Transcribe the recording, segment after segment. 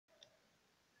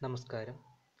നമസ്കാരം.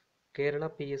 Kerala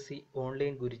PSC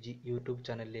online Guruji YouTube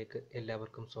ചാനലിലേക്ക്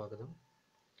എല്ലാവർക്കും സ്വാഗതം.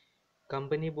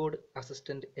 കമ്പനി ബോർഡ്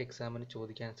അസിസ്റ്റന്റ് എക്സാമിന്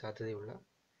ചോദിക്കാൻ സാധ്യതയുള്ള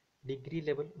ഡിഗ്രി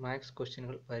ലെവൽ മാത്സ്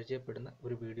ക്വസ്റ്റ്യനുകൾ പരിചയപ്പെടുന്ന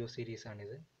ഒരു വീഡിയോ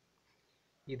സീരീസാണിത്.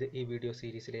 ഈ വീഡിയോ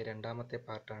സീരീസിലെ രണ്ടാമത്തെ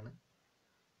പാർട്ടാണ്.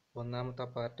 ഒന്നാമത്തെ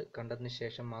പാർട്ട് കണ്ടതിന്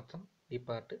ശേഷം മാത്രം ഈ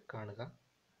പാർട്ട് കാണുക.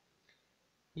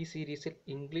 ഈ സീരീസിൽ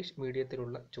ഇംഗ്ലീഷ്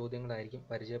മീഡിയത്തിലുള്ള ചോദ്യങ്ങളായിരിക്കും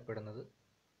പരിചയപ്പെടുന്നത്.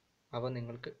 അവ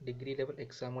നിങ്ങൾക്ക് ഡിഗ്രി ലെവൽ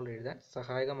എക്സാമുകൾ എഴുതാൻ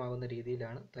സഹായകമാകുന്ന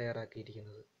രീതിയിലാണ്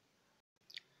തയ്യാറാക്കിയിരിക്കുന്നത്.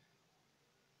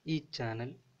 ഈ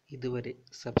ചാനൽ ഇതുവരെ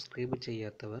സബ്സ്ക്രൈബ്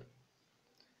ചെയ്യാത്തവർ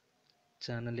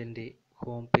ചാനലിൻ്റെ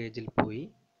ഹോം പേജിൽ പോയി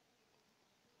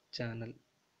ചാനൽ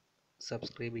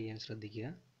സബ്സ്ക്രൈബ് ചെയ്യാൻ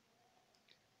ശ്രദ്ധിക്കുക.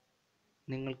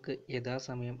 നിങ്ങൾക്ക്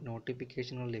യഥാസമയം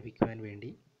നോട്ടിഫിക്കേഷനുകൾ ലഭിക്കുവാൻ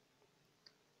വേണ്ടി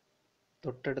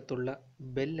തൊട്ടടുത്തുള്ള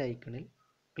ബെൽ ഐക്കണിൽ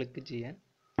ക്ലിക്ക് ചെയ്യാൻ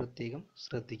പ്രത്യേകം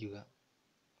ശ്രദ്ധിക്കുക.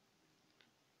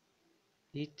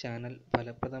 ഈ ചാനൽ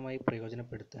ഫലപ്രദമായി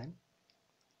പ്രയോജനപ്പെടുത്താൻ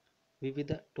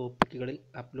വിവിധ ടോപ്പിക്കുകളിൽ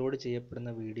അപ്ലോഡ് ചെയ്യപ്പെടുന്ന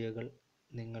വീഡിയോകൾ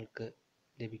നിങ്ങൾക്ക്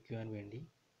ലഭിക്കുവാൻ വേണ്ടി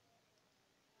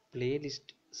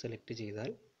പ്ലേലിസ്റ്റ് സെലക്ട്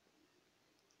ചെയ്താൽ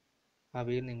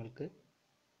അവയിൽ നിങ്ങൾക്ക്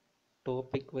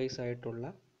ടോപ്പിക് വൈസ്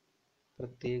ആയിട്ടുള്ള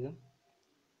പ്രത്യേകം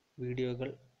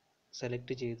വീഡിയോകൾ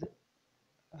സെലക്ട് ചെയ്ത്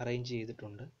അറേഞ്ച്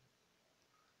ചെയ്തിട്ടുണ്ട്.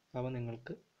 അവ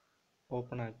നിങ്ങൾക്ക്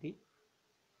ഓപ്പണാക്കി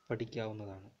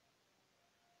പഠിക്കാവുന്നതാണ്.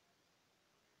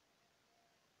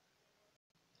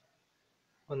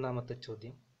 ഒന്നാമത്തെ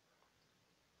ചോദ്യം,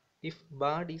 if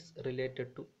bad is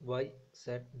related to y,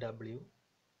 z, w,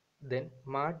 then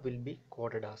mad will be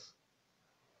coded as.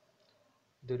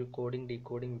 ഇതൊരു കോഡിംഗ്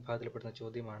ഡീകോഡിംഗ് വിഭാഗത്തിൽപ്പെടുന്ന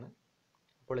ചോദ്യമാണ്.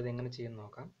 അപ്പോൾ ഇതെങ്ങനെ ചെയ്യുമെന്ന്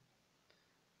നോക്കാം.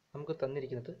 നമുക്ക്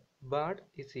തന്നിരിക്കുന്നത് bad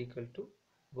is equal to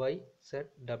y, z,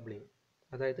 w,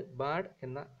 അതായത് ബാഡ്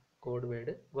എന്ന code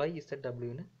word y, z,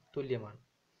 w തുല്യമാണ്.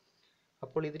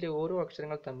 അപ്പോൾ ഇതിലെ ഓരോ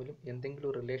അക്ഷരങ്ങൾ തമ്മിലും എന്തെങ്കിലും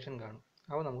ഒരു റിലേഷൻ കാണും.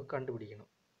 അവ നമുക്ക് കണ്ടുപിടിക്കണം.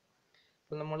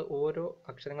 അപ്പോൾ നമ്മൾ ഓരോ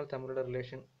അക്ഷരങ്ങൾ തമ്മിലുള്ള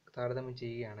റിലേഷൻ താരതമ്യം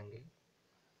ചെയ്യുകയാണെങ്കിൽ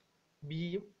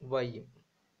ബിയും വൈയും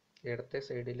ഇടത്തെ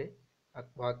സൈഡിലെ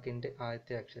വാക്കിൻ്റെ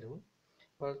ആദ്യത്തെ അക്ഷരവും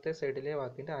വലത്തെ സൈഡിലെ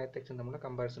വാക്കിൻ്റെ ആദ്യത്തെ അക്ഷരം തമ്മിലുള്ള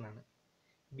കമ്പാരിസൺ ആണ്.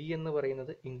 ബി എന്ന്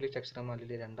പറയുന്നത് ഇംഗ്ലീഷ്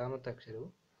അക്ഷരമാലയിലെ രണ്ടാമത്തെ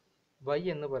അക്ഷരവും വൈ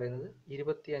എന്ന് പറയുന്നത്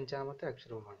 25ാമത്തെ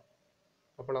അക്ഷരവുമാണ്.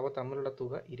 അപ്പോൾ അവ തമ്മിലുള്ള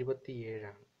തുക 27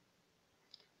 ആണ്.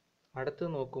 അടുത്ത്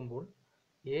നോക്കുമ്പോൾ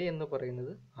എ എന്ന്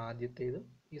പറയുന്നത് ആദ്യത്തേതും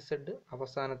ഇസഡ്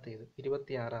അവസാനത്തേതും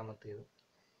 26ാമത്തേതും,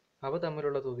 അവ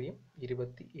തമ്മിലുള്ള തുകയും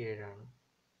 27 ആണ്.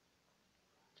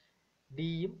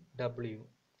 ഡിയും ഡബ്ല്യുവും,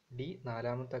 ഡി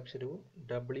 4ാമത്തെ അക്ഷരവും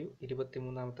ഡബ്ല്യു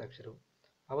 23ാമത്തെ അക്ഷരവും,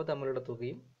 അവ തമ്മിലുള്ള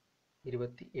തുകയും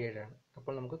 27 ആണ്.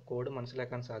 അപ്പോൾ നമുക്ക് കോഡ്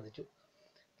മനസ്സിലാക്കാൻ സാധിച്ചു.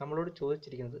 നമ്മളോട്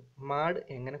ചോദിച്ചിരിക്കുന്നത് മാഡ്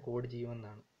എങ്ങനെ കോഡ്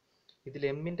ചെയ്യുമെന്നാണ്. ഇതിൽ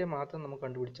എമ്മിൻ്റെ മാത്രം നമുക്ക്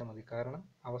കണ്ടുപിടിച്ചാൽ മതി. കാരണം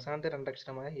അവസാനത്തെ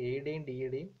രണ്ടക്ഷരമായ എയുടെയും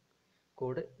ഡിയുടെയും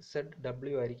കോഡ്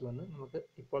ZW ആയിരിക്കുമെന്ന് നമുക്ക്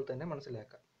ഇപ്പോൾ തന്നെ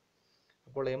മനസ്സിലാക്കാം.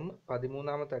 അപ്പോൾ എം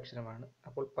 13ാമത്തെ അക്ഷരമാണ്.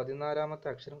 അപ്പോൾ 14ാമത്തെ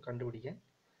അക്ഷരം കണ്ടുപിടിക്കാൻ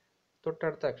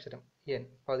തൊട്ടടുത്ത അക്ഷരം എൻ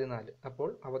 14, അപ്പോൾ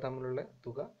അവ തമ്മിലുള്ള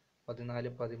തുക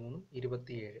 14, 13,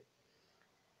 27.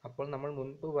 അപ്പോൾ നമ്മൾ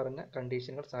മുൻപ് പറഞ്ഞ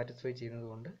കണ്ടീഷനുകൾ സാറ്റിസ്ഫൈ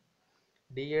ചെയ്യുന്നതുകൊണ്ട്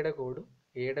ഡിയുടെ കോഡും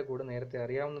എയുടെ കോഡും നേരത്തെ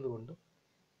അറിയാവുന്നതുകൊണ്ടും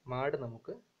മാഡ്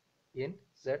നമുക്ക്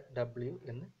NZW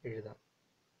എന്ന് എഴുതാം.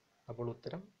 അപ്പോൾ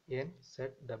ഉത്തരം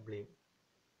NZW.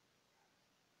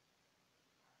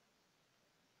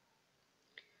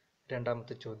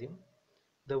 രണ്ടാമത്തെ ചോദ്യം,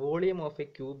 the volume of A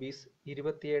cube is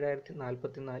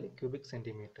 27,044 cubic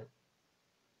centimetre.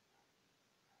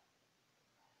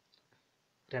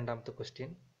 രണ്ടാമത്തെ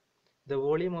question, the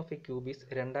volume of A cube is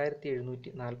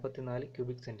 2744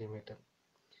 cubic centimetre.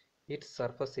 It's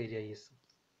surface area is.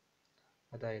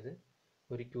 അതായത്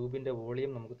ഒരു ക്യൂബിൻ്റെ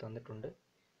വോളിയം നമുക്ക് തന്നിട്ടുണ്ട്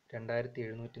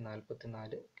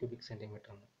 2744 ക്യൂബിക്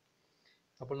സെൻറ്റിമീറ്റർ ആണ്.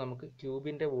 അപ്പോൾ നമുക്ക്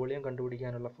ക്യൂബിൻ്റെ വോളിയം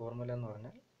കണ്ടുപിടിക്കാനുള്ള ഫോർമുല എന്ന്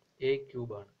പറഞ്ഞാൽ എ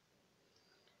ക്യൂബാണ്.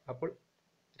 അപ്പോൾ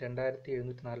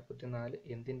 2744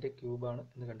 എന്തിൻ്റെ ക്യൂബാണ്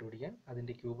എന്ന് കണ്ടുപിടിക്കാൻ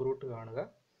അതിൻ്റെ ക്യൂബ് റൂട്ട് കാണുക.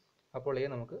 അപ്പോൾ എ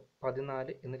നമുക്ക്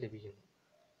 14 എന്ന് ലഭിക്കുന്നു.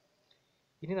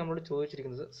 ഇനി നമ്മളോട്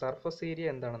ചോദിച്ചിരിക്കുന്നത് സർഫസ് ഏരിയ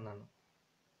എന്താണെന്നാണ്.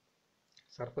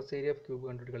 സർഫസ് ഏരിയ ഓഫ് ക്യൂബ്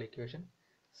കണ്ടുപിടിക്കുന്ന ഇക്വേഷൻ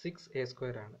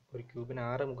 6a² ആണ്. ഒരു ക്യൂബിന്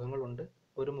 6 മുഖങ്ങളുണ്ട്.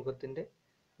 ഒരു മുഖത്തിൻ്റെ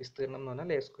വിസ്തീർണം എന്ന്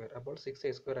പറഞ്ഞാൽ a². അപ്പോൾ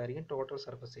 6a² ആയിരിക്കും ടോട്ടൽ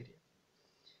സർഫസ് ഏരിയ.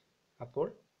 അപ്പോൾ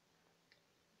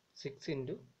 6 ×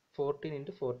 14 ×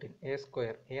 14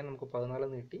 a². എ നമുക്ക് 14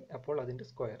 എന്ന് കിട്ടി. അപ്പോൾ അതിൻ്റെ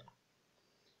സ്ക്വയർ.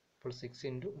 അപ്പോൾ 6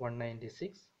 ×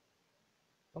 196,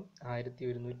 അപ്പം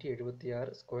 1176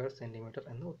 സ്ക്വയർ സെൻറ്റിമീറ്റർ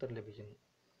എന്ന് ഉത്തരം ലഭിക്കുന്നു.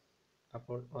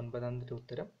 അപ്പോൾ 9ാമത്തെ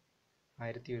ഉത്തരം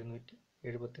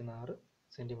 1176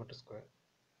 സെൻറ്റിമീറ്റർ സ്ക്വയർ.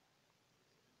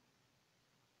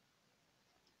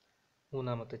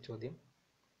 മൂന്നാമത്തെ ചോദ്യം,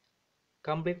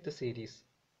 കംപ്ലീറ്റ് ദ സീരീസ്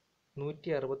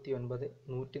 169,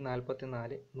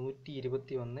 144,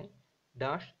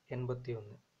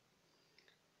 121-81.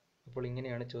 അപ്പോൾ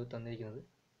ഇങ്ങനെയാണ് ചോദ്യം തന്നിരിക്കുന്നത്.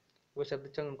 അപ്പോൾ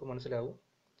ശ്രദ്ധിച്ചാൽ നമുക്ക് മനസ്സിലാവും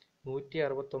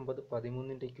 169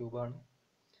 13ൻ്റെ ക്യൂബാണ്,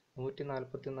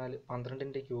 144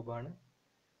 12ൻ്റെ ക്യൂബാണ്,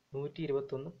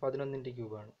 121 11ൻ്റെ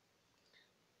ക്യൂബാണ്.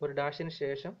 ഒരു ഡാഷിന്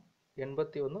ശേഷം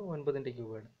 81 9ൻ്റെ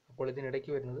ക്യൂബാണ്. അപ്പോൾ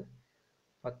ഇതിനിടയ്ക്ക് വരുന്നത്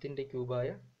 10ൻ്റെ ക്യൂബായ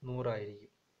 100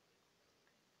 ആയിരിക്കും.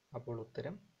 അപ്പോൾ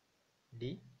ഉത്തരം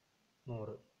ഡി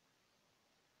 100.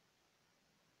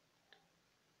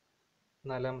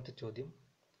 നാലാമത്തെ ചോദ്യം,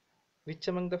 which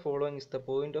among the following is the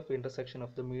point of intersection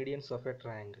of the medians of a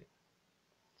triangle?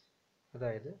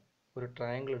 അതായത് ഒരു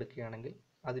ട്രയാങ്കിൾ എടുക്കുകയാണെങ്കിൽ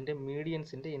അതിൻ്റെ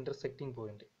മീഡിയൻസിൻ്റെ ഇൻ്റർസെക്റ്റിംഗ്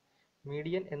പോയിന്റ്.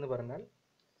 മീഡിയൻ എന്ന് പറഞ്ഞാൽ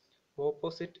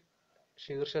ഓപ്പോസിറ്റ്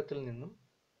ശീർഷത്തിൽ നിന്നും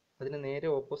അതിന് നേരെ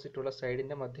ഓപ്പോസിറ്റുള്ള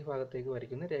സൈഡിൻ്റെ മധ്യഭാഗത്തേക്ക്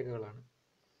വരയ്ക്കുന്ന രേഖകളാണ്.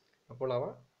 അപ്പോൾ അവ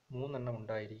 3 എണ്ണം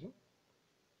ഉണ്ടായിരിക്കും.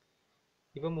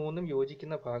 ഇവ 3ഉം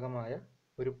യോജിക്കുന്ന ഭാഗമായ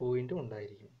ഒരു പോയിന്റും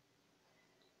ഉണ്ടായിരിക്കും.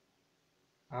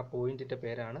 ആ പോയിന്റിൻ്റെ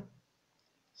പേരാണ്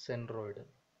സെൻട്രോയിഡ്.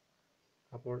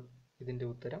 അപ്പോൾ ഇതിൻ്റെ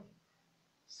ഉത്തരം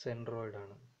സെൻട്രോയിഡ്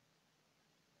ആണ്.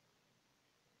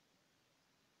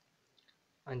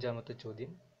 അഞ്ചാമത്തെ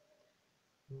ചോദ്യം,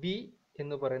 ബി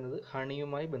എന്ന് പറയുന്നത്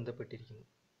ഹണിയുമായി ബന്ധപ്പെട്ടിരിക്കുന്നു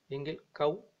എങ്കിൽ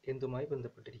കൗ എന്തുമായി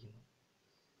ബന്ധപ്പെട്ടിരിക്കുന്നു?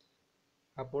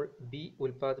 അപ്പോൾ ബി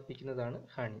ഉൽപ്പാദിപ്പിക്കുന്നതാണ്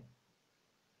ഹണി.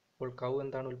 അപ്പോൾ കൗ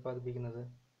എന്താണ് ഉൽപ്പാദിപ്പിക്കുന്നത്?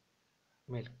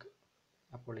 മിൽക്ക്.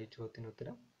 അപ്പോൾ ഈ ചോദ്യത്തിന്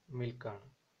ഉത്തരം മിൽക്കാണ്.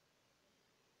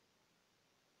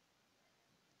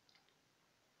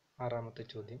 ആറാമത്തെ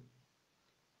ചോദ്യം,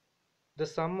 the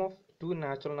sum of two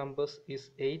natural numbers is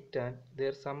 8 and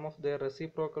their sum of their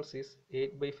reciprocals is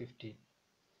 8/15.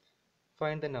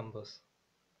 Find the numbers.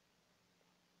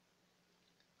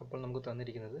 അപ്പോൾ നമുക്ക്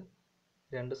തന്നിരിക്കുന്നത്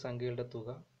രണ്ട് സംഖ്യകളുടെ തുക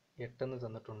 8 എന്ന്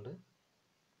തന്നിട്ടുണ്ട്.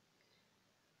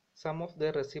 സം ഓഫ്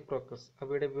ദെയർ റെസിപ്രോക്കൽസ്,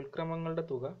 അവയുടെ വ്യുൽക്രമങ്ങളുടെ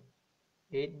തുക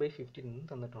 8/15 എന്ന്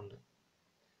തന്നിട്ടുണ്ട്.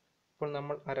 അപ്പോൾ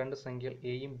നമ്മൾ ആ രണ്ട് സംഖ്യകൾ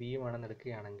എയും ബിയും ആണെന്ന്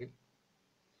എടുക്കുകയാണെങ്കിൽ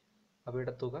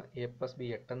അവയുടെ തുക a + b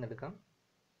 8 എന്നെടുക്കാം.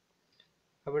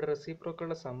 അവയുടെ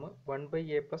റെസിപ്രോക്കളുടെ സമ്മ്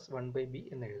 1/a + 1/b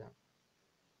എന്ന് എഴുതാം.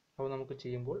 അപ്പോൾ നമുക്ക്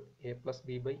ചെയ്യുമ്പോൾ a +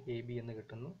 b/ab എന്ന്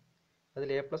കിട്ടുന്നു. അതിൽ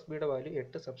a + bയുടെ വാല്യൂ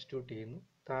 8 സബ്സ്റ്റിറ്റ്യൂട്ട് ചെയ്യുന്നു,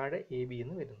 താഴെ ab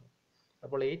എന്ന് വരുന്നു.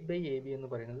 അപ്പോൾ 8/ab എന്ന്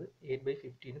പറയുന്നത്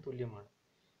 8/15 തുല്യമാണ്.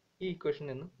 ഈ ഇക്വേഷനിൽ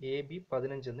നിന്നും ab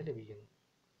 15 എന്ന് ലഭിക്കുന്നു.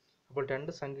 അപ്പോൾ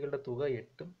രണ്ട് സംഖ്യകളുടെ തുക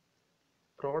 8ഉം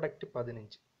പ്രോഡക്റ്റ്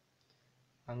 15.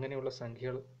 അങ്ങനെയുള്ള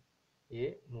സംഖ്യകൾ a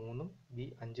 3ഉം b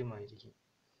 5ഉം ആയിരിക്കും.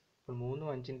 അപ്പോൾ 3ഉം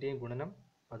 5ൻ്റെയും ഗുണനം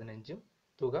 15ഉം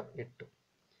തുക 8ഉം.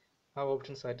 ആ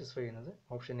ഓപ്ഷൻ സാറ്റിസ്ഫൈ ചെയ്യുന്നത്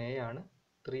ഓപ്ഷൻ എ ആണ്,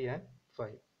 3 and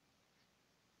 5.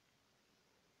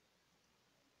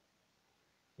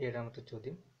 ഏഴാമത്തെ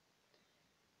ചോദ്യം,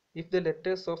 if the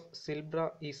letters of Silbra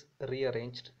is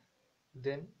rearranged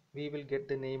then we will get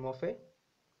the name of a.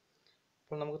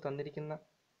 അപ്പോൾ നമുക്ക് തന്നിരിക്കുന്ന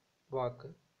വാക്ക്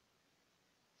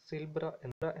സിൽബ്ര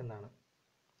എന്നാണ്.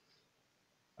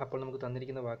 അപ്പോൾ നമുക്ക്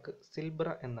തന്നിരിക്കുന്ന വാക്ക് സിൽബ്ര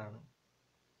എന്നാണ്.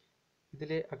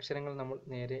 ഇതിലെ അക്ഷരങ്ങൾ നമ്മൾ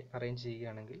നേരെ അറേഞ്ച്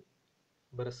ചെയ്യുകയാണെങ്കിൽ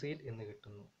ബ്രസീൽ എന്ന്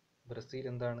കിട്ടുന്നു. ബ്രസീൽ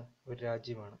എന്താണ്? ഒരു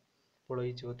രാജ്യമാണ്. അപ്പോൾ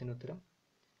ഈ ചോദ്യത്തിന് ഉത്തരം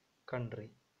കൺട്രി.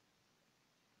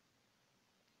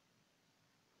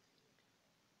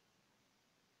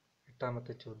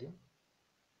 എട്ടാമത്തെ ചോദ്യം,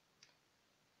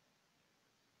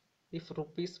 if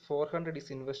rupees 400 is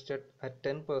invested at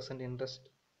 10% interest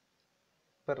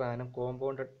per annum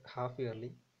compounded half yearly,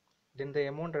 then the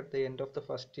amount at the end of the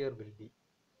first year will be.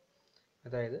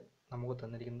 അതായത് നമുക്ക്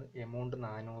തന്നിരിക്കുന്നത് amount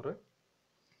 400,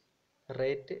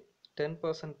 rate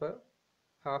 10% per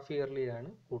half yearly ആണ്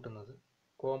കൂട്ടുന്നത്,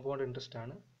 കോമ്പൗണ്ട് ഇൻട്രസ്റ്റ്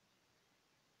ആണ്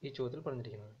ഈ ചോദ്യത്തിൽ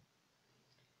പറഞ്ഞിരിക്കുന്നത്.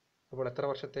 അപ്പോൾ എത്ര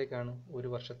വർഷത്തേക്കാണ്?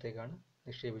 1 വർഷത്തേക്കാണ്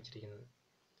നിക്ഷേപിച്ചിരിക്കുന്നത്.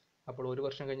 അപ്പോൾ 1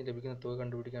 വർഷം കഴിഞ്ഞ് ലഭിക്കുന്ന തുക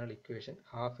കണ്ടുപിടിക്കാനുള്ള ഇക്വേഷൻ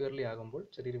ഹാഫ് ഇയർലി ആകുമ്പോൾ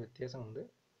ചെറിയൊരു വ്യത്യാസമുണ്ട്.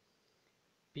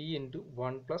 p ×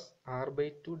 1 +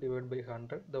 r/2 /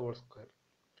 100 the whole square.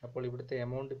 അപ്പോൾ ഇവിടുത്തെ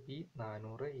എമൗണ്ട് p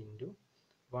 400 ×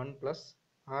 1 +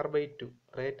 r/2,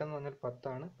 റേറ്റ് എന്ന് പറഞ്ഞാൽ 10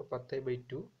 ആണ്. അപ്പോൾ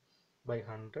 10/2 /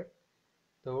 100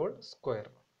 the whole square.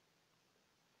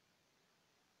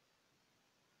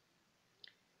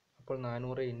 അപ്പോൾ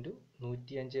 400 ×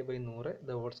 105/100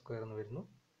 the whole square എന്ന് വരുന്നു.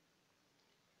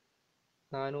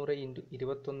 400 ×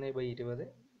 21/20 ×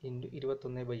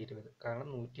 21/20, കാരണം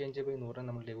 105/100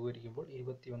 നമ്മൾ ലഘൂകരിക്കുമ്പോൾ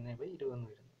 21/20 എന്ന്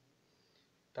വരുന്നു.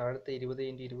 താഴത്തെ 20 ×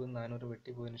 20 400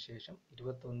 വെട്ടിപ്പോയതിനു ശേഷം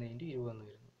 21 × 20 എന്ന്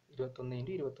വരുന്നു. 21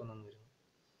 × 21 എന്ന് വരുന്നു.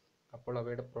 അപ്പോൾ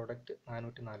അവയുടെ പ്രോഡക്റ്റ്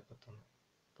 441.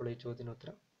 അപ്പോൾ ഈ ചോദ്യത്തിന്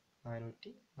ഉത്തരം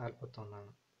 441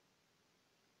 ആണ്.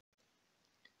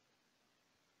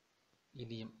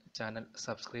 ഇനിയും ചാനൽ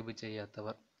സബ്സ്ക്രൈബ്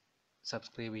ചെയ്യാത്തവർ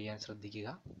സബ്സ്ക്രൈബ് ചെയ്യാൻ ശ്രദ്ധിക്കുക.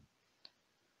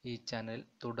 ഈ ചാനലിൽ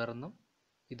തുടർന്നും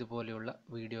ഇതുപോലെയുള്ള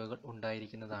വീഡിയോകൾ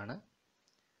ഉണ്ടായിരിക്കുന്നതാണ്.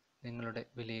 നിങ്ങളുടെ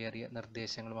വിലയേറിയ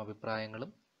നിർദ്ദേശങ്ങളും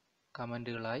അഭിപ്രായങ്ങളും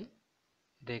കമൻറ്റുകളായി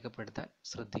രേഖപ്പെടുത്താൻ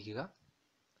ശ്രദ്ധിക്കുക.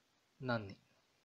 നന്ദി.